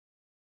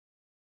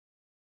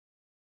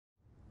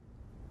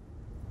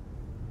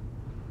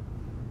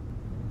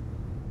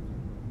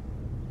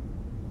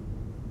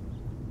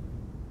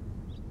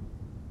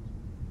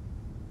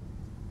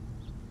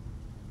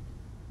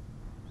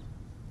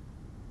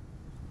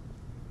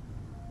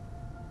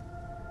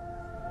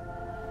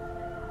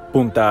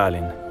Punta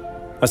Allen,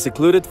 a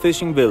secluded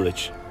fishing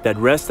village that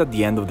rests at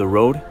the end of the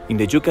road in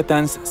the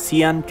Yucatan's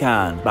Can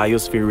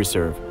Biosphere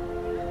Reserve.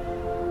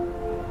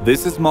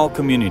 This small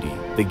community,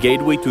 the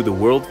gateway to the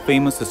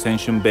world-famous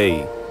Ascension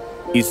Bay,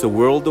 is a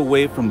world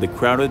away from the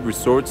crowded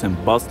resorts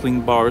and bustling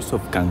bars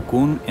of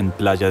Cancun and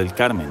Playa del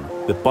Carmen,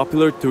 the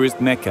popular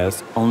tourist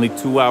meccas only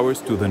 2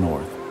 hours to the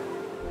north.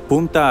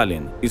 Punta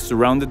Allen is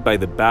surrounded by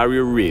the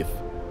Barrier Reef,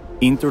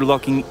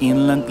 interlocking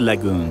inland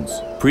lagoons,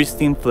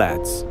 pristine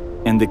flats,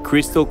 and the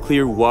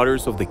crystal-clear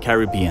waters of the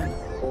Caribbean.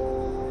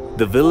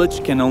 The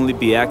village can only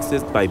be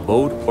accessed by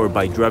boat or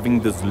by driving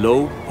the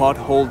slow,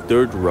 potholed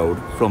dirt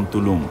road from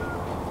Tulum.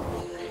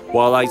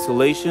 While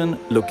isolation,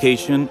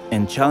 location,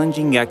 and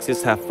challenging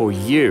access have for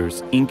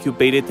years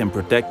incubated and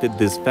protected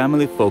this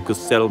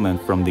family-focused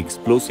settlement from the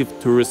explosive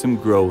tourism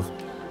growth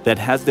that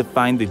has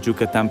defined the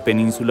Yucatan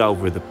Peninsula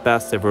over the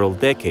past several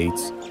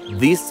decades,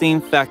 these same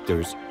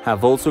factors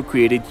have also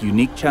created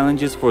unique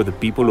challenges for the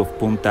people of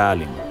Punta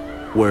Allen,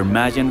 where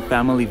Mayan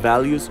family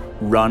values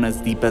run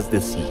as deep as the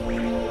sea.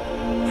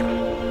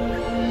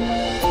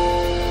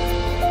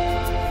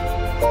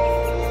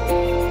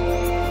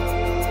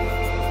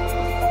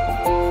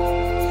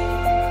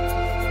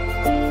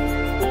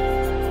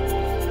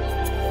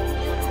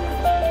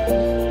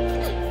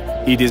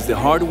 It is the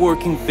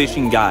hard-working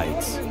fishing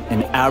guides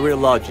and area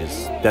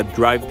lodges that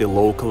drive the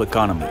local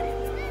economy.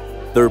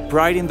 Their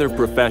pride in their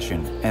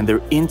profession and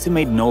their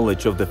intimate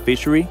knowledge of the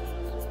fishery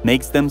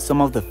makes them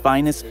some of the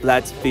finest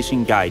flats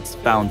fishing guides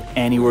found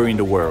anywhere in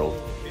the world.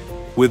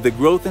 With the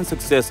growth and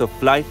success of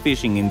fly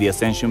fishing in the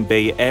Ascension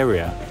Bay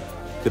area,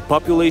 the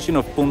population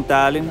of Punta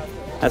Allen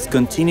has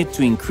continued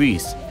to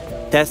increase,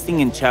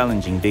 testing and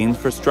challenging the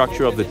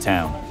infrastructure of the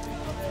town.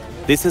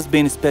 This has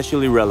been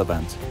especially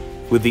relevant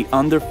with the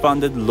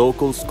underfunded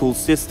local school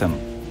system,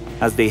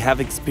 as they have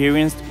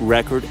experienced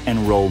record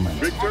enrollment.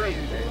 The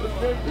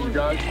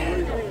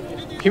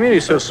community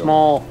is so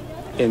small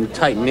and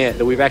tight-knit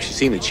that we've actually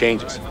seen the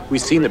changes.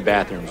 We've seen the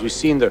bathrooms, we've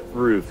seen the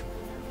roof,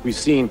 we've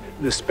seen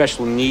the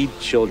special need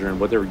children,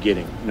 what they were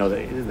getting, you know,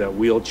 the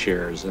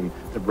wheelchairs and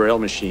the braille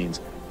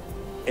machines.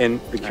 And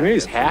the community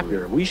is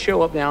happier. We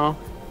show up now,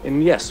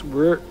 and yes,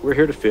 we're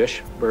here to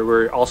fish, but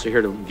we're also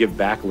here to give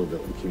back a little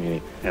bit to the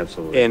community.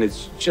 Absolutely. And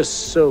it's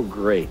just so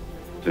great.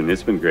 And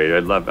it's been great.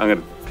 I'm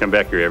going to come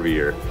back here every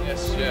year.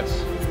 Yes, yes.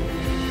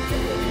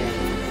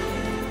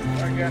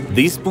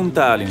 This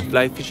Punta Allen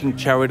fly fishing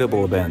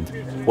charitable event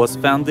was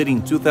founded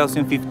in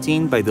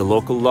 2015 by the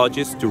local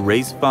lodges to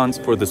raise funds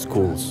for the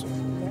schools.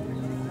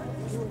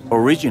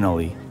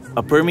 Originally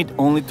a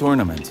permit-only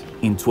tournament,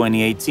 in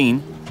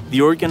 2018, the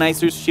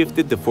organizers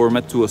shifted the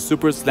format to a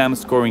Super Slam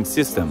scoring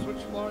system,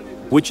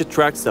 which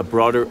attracts a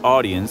broader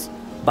audience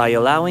by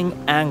allowing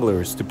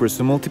anglers to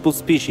pursue multiple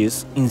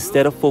species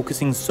instead of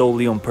focusing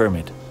solely on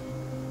permit.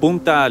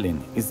 Punta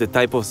Allen is the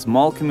type of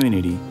small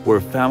community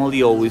where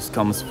family always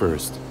comes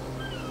first.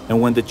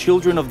 And when the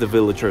children of the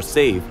village are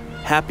safe,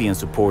 happy and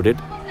supported,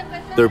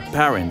 their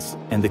parents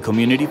and the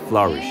community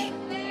flourish.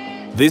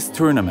 This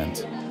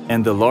tournament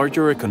and the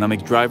larger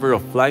economic driver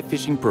of fly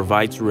fishing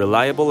provides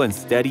reliable and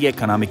steady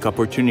economic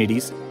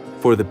opportunities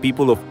for the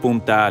people of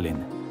Punta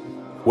Allen,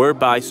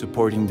 whereby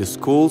supporting the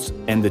schools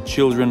and the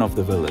children of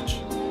the village.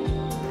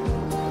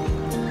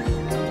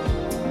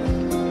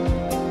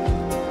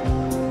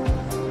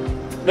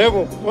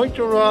 Level, point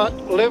your rod,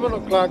 11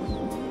 o'clock,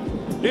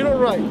 little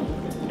right,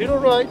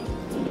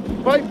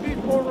 5 feet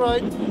more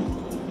right.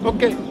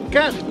 Okay,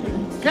 cast,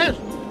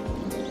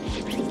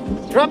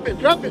 drop it,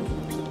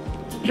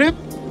 strip,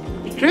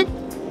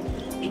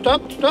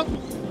 stop,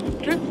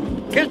 strip,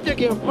 cast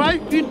again,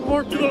 5 feet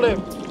more to the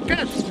left,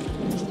 cast,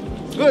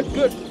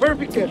 good,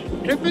 perfect cast,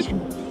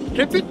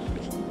 strip it,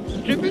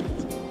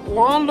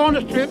 one on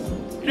the strip,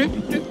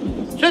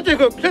 set the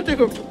hook.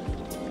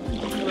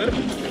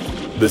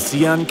 The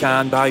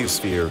Can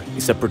Biosphere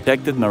is a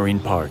protected marine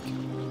park.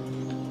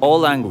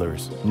 All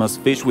anglers must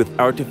fish with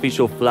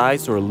artificial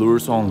flies or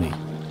lures only,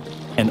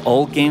 and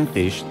all game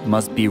fish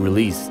must be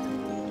released.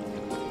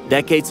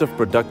 Decades of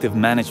productive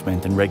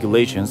management and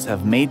regulations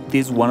have made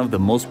this one of the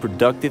most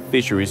productive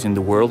fisheries in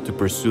the world to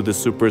pursue the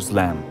Super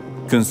Slam,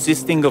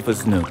 consisting of a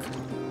snook,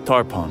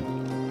 tarpon,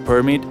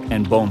 permit,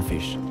 and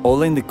bonefish,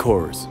 all in the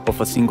course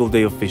of a single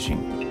day of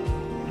fishing.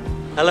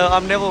 Hello,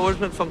 I'm Neville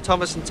Woodman from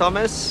Thomas &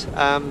 Thomas.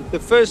 The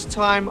first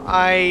time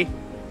I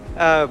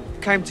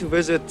came to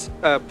visit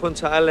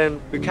Punta Allen,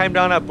 we came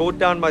down, I brought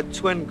down my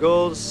twin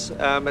girls.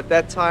 At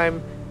that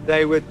time,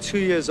 they were 2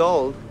 years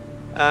old.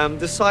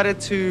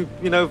 Decided to,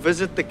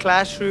 visit the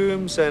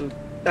classrooms, and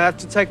I had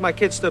to take my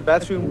kids to the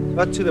bathroom,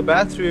 got to the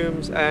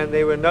bathrooms, and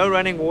there were no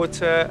running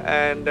water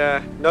and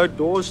no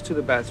doors to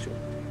the bathroom.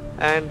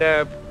 And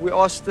we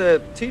asked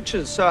the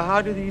teachers, so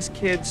how do these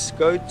kids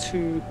go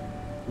to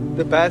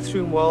the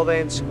bathroom while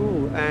they're in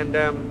school? And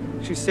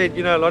she said,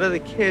 a lot of the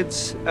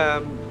kids,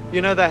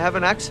 they have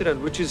an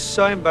accident, which is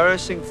so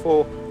embarrassing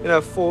for, 4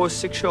 or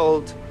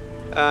 6-year-old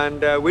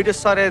and we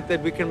decided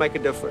that we can make a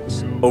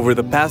difference. Over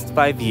the past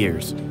 5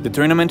 years, the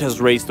tournament has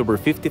raised over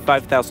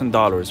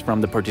 $55,000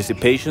 from the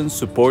participation,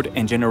 support,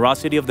 and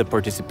generosity of the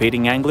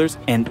participating anglers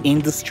and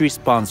industry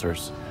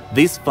sponsors.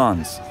 These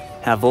funds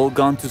have all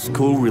gone to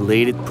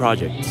school-related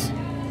projects,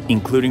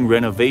 including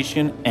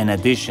renovation and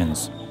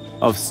additions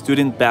of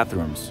student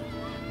bathrooms,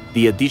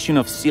 the addition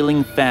of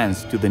ceiling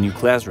fans to the new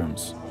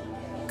classrooms,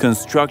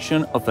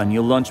 construction of a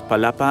new lunch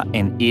palapa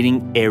and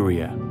eating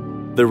area,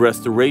 the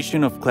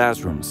restoration of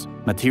classrooms,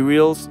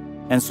 materials,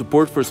 and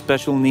support for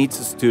special needs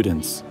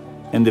students,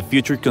 and the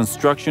future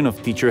construction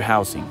of teacher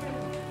housing.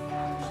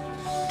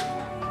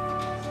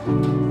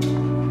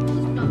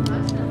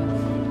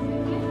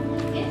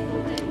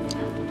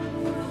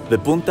 The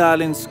Punta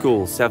Allen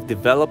schools have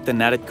developed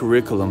an added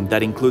curriculum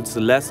that includes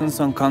lessons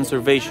on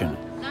conservation,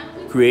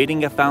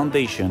 creating a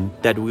foundation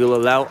that will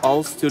allow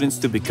all students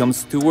to become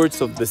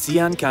stewards of the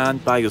Yucatan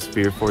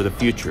biosphere for the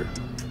future.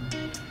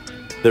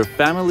 Their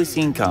family's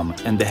income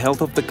and the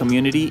health of the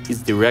community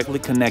is directly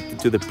connected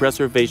to the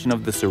preservation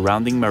of the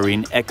surrounding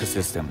marine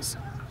ecosystems.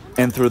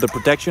 And through the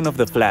protection of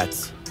the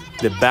flats,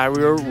 the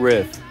barrier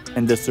reef,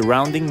 and the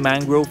surrounding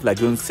mangrove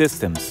lagoon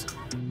systems,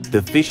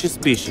 the fish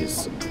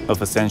species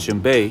of Ascension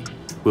Bay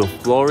will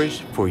flourish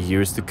for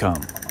years to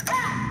come.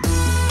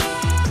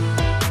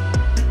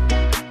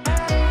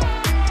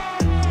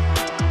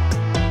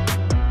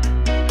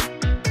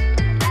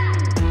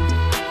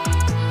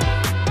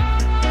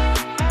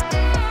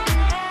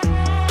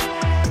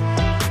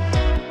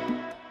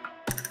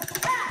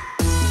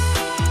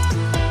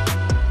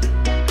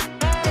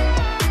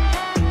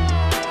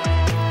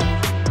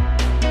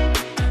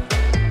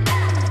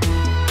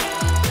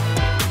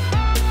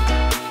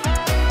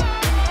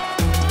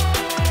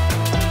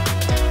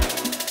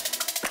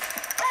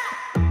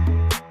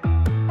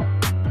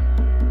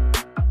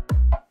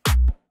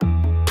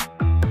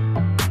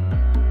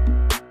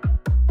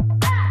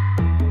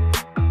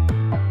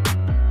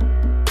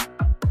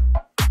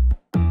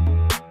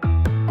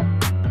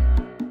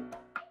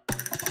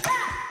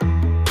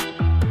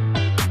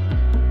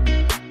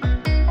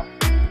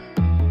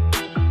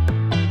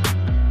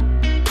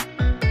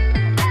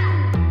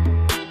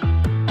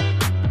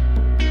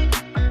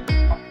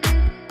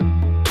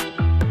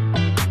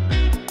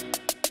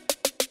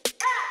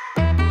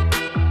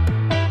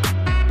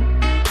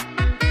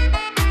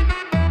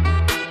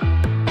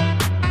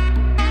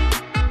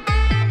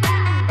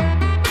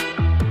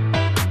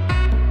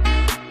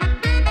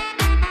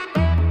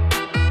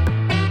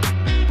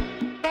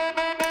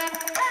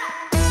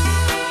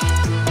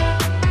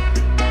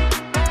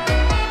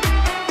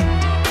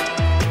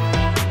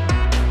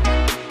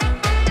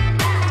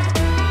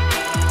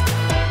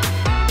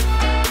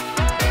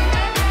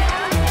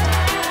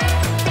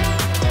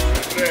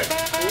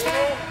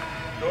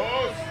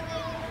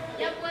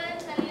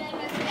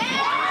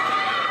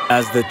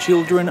 As the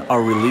children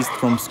are released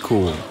from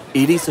school,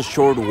 it is a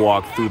short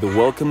walk through the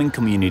welcoming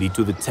community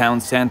to the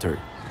town center,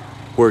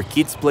 where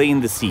kids play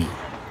in the sea,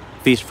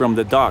 fish from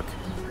the dock,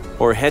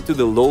 or head to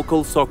the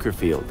local soccer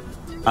field,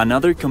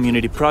 another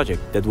community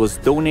project that was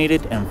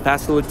donated and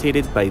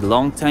facilitated by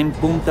longtime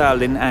Punta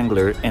Allen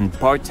angler and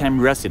part-time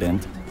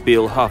resident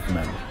Bill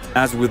Hoffman.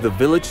 As with the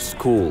village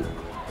school,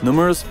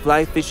 numerous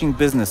fly fishing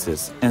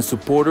businesses and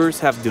supporters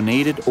have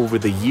donated over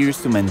the years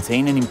to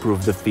maintain and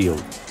improve the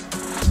field.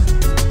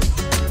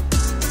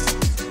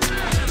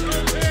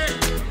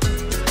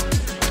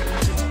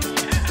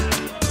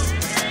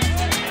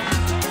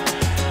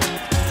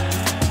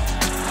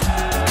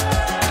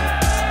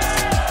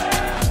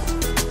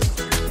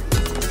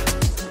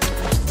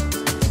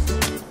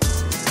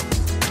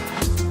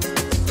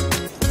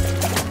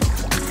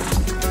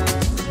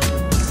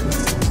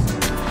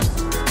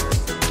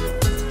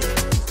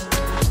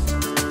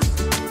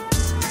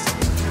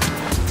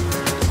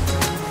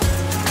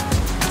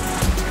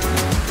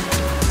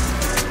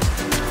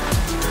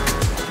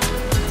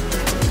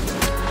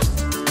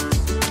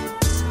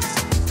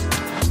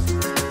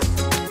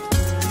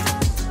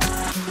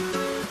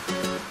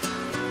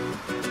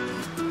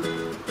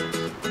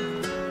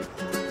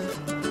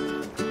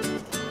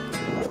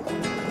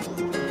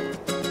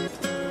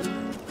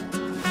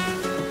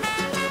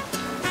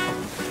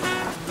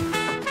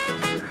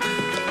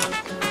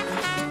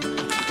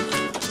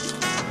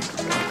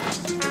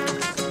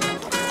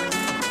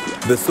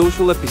 The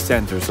social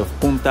epicenters of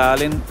Punta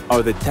Allen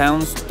are the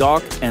town's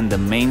dock and the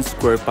main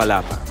square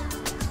palapa.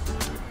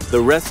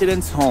 The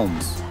residents'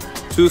 homes,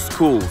 2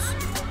 schools,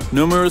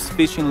 numerous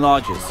fishing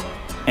lodges,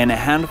 and a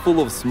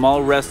handful of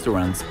small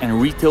restaurants and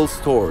retail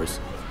stores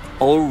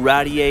all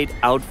radiate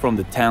out from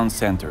the town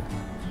center.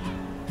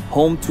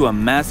 Home to a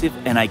massive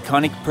and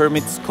iconic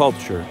permit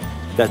sculpture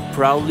that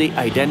proudly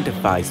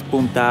identifies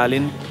Punta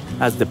Allen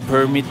as the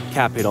permit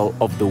capital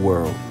of the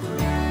world.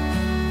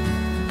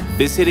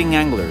 Visiting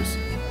anglers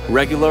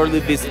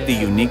regularly visit the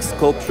unique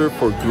sculpture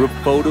for group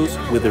photos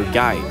with their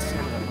guides,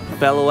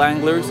 fellow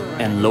anglers,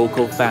 and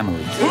local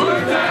families.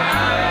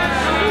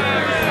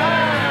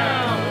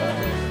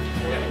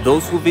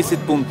 Those who visit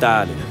Punta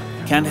Allen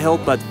can't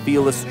help but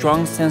feel a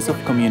strong sense of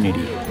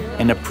community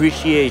an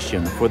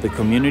appreciation for the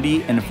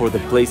community and for the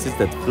places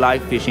that fly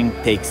fishing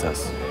takes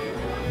us.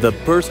 The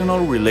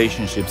personal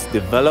relationships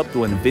developed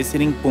when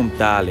visiting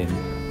Punta Allen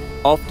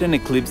often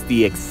eclipse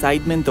the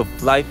excitement of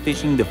fly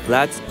fishing the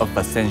flats of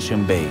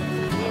Ascension Bay.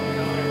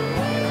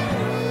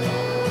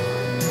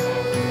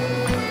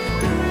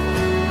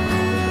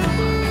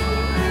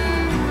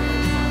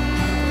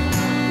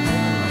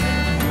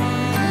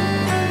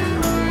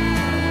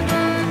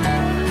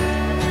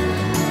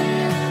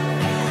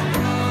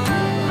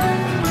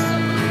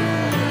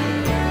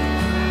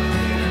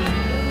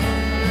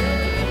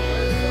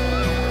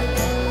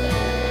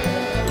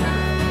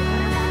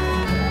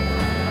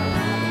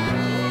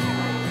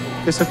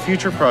 There's some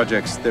future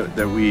projects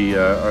that we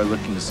are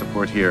looking to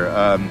support here.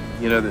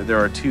 You know, there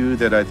are two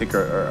that I think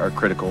are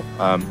critical.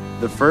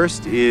 The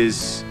first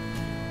is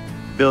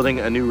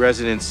building a new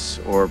residence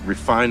or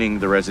refining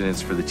the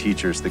residence for the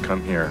teachers that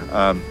come here.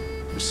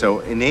 So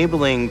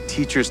enabling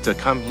teachers to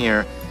come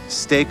here,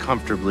 stay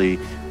comfortably,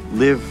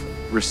 live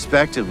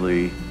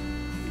respectively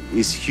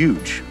is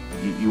huge.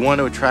 You want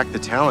to attract the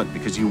talent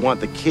because you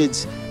want the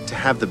kids to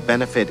have the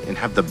benefit and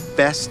have the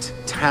best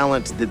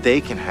talent that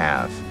they can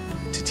have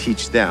to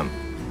teach them.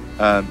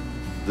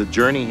 The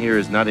journey here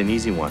is not an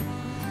easy one.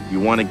 You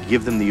want to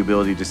give them the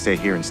ability to stay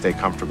here and stay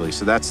comfortably.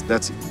 So that's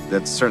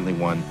certainly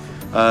one.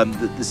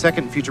 The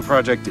second future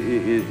project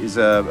is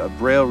a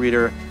Braille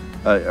reader,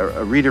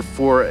 a reader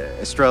for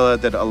Estrella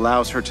that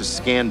allows her to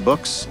scan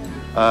books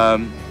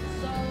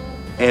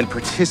and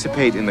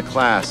participate in the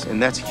class, and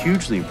that's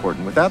hugely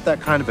important. Without that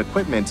kind of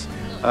equipment,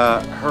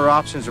 her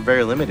options are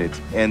very limited,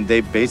 and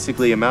they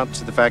basically amount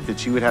to the fact that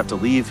she would have to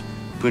leave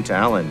Punta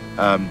Allen.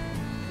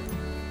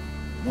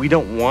 We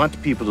don't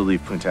want people to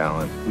leave Punta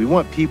Allen. We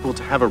want people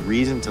to have a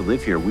reason to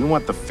live here. We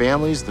want the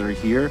families that are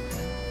here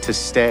to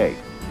stay.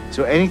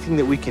 So anything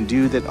that we can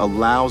do that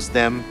allows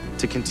them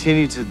to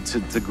continue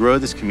to grow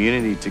this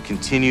community, to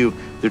continue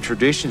the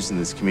traditions in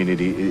this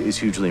community is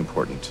hugely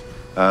important.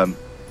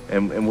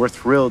 And we're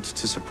thrilled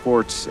to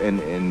support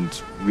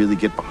and really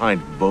get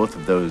behind both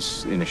of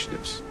those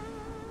initiatives.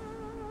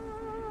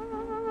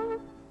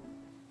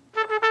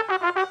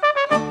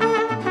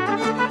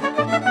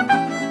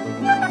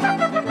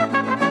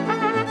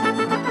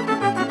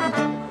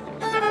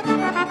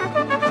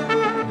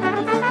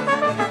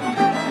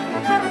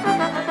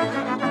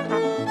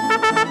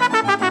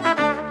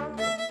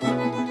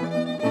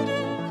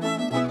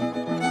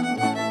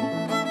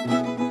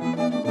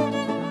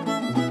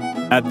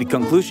 At the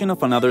conclusion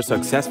of another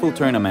successful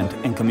tournament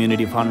and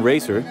community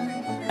fundraiser,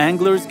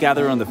 anglers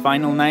gather on the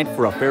final night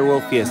for a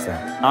farewell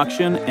fiesta,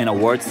 auction, and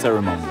awards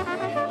ceremony.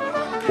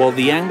 While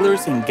the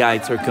anglers and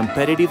guides are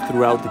competitive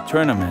throughout the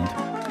tournament,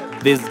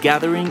 this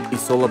gathering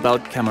is all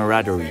about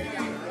camaraderie,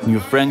 new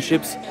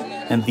friendships,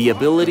 and the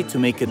ability to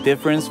make a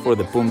difference for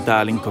the Punta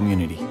Allen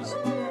community.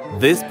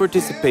 This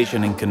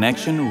participation and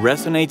connection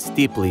resonates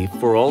deeply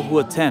for all who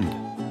attend,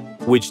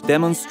 which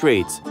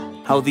demonstrates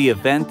how the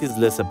event is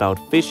less about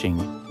fishing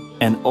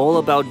and all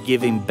about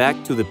giving back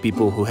to the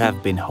people who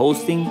have been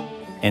hosting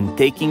and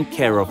taking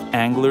care of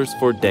anglers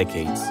for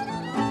decades.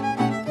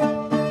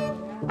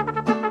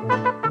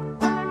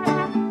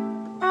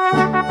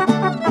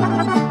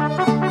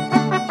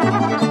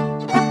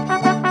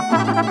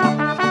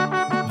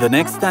 The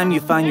next time you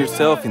find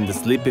yourself in the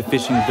sleepy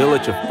fishing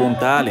village of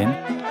Punta Allen,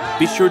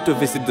 be sure to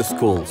visit the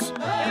schools,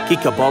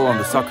 kick a ball on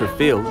the soccer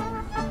field,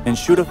 and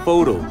shoot a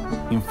photo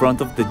in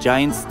front of the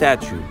giant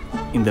statue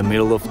in the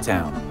middle of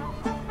town.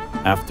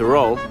 After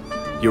all,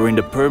 you're in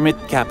the permit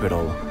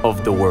capital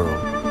of the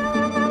world.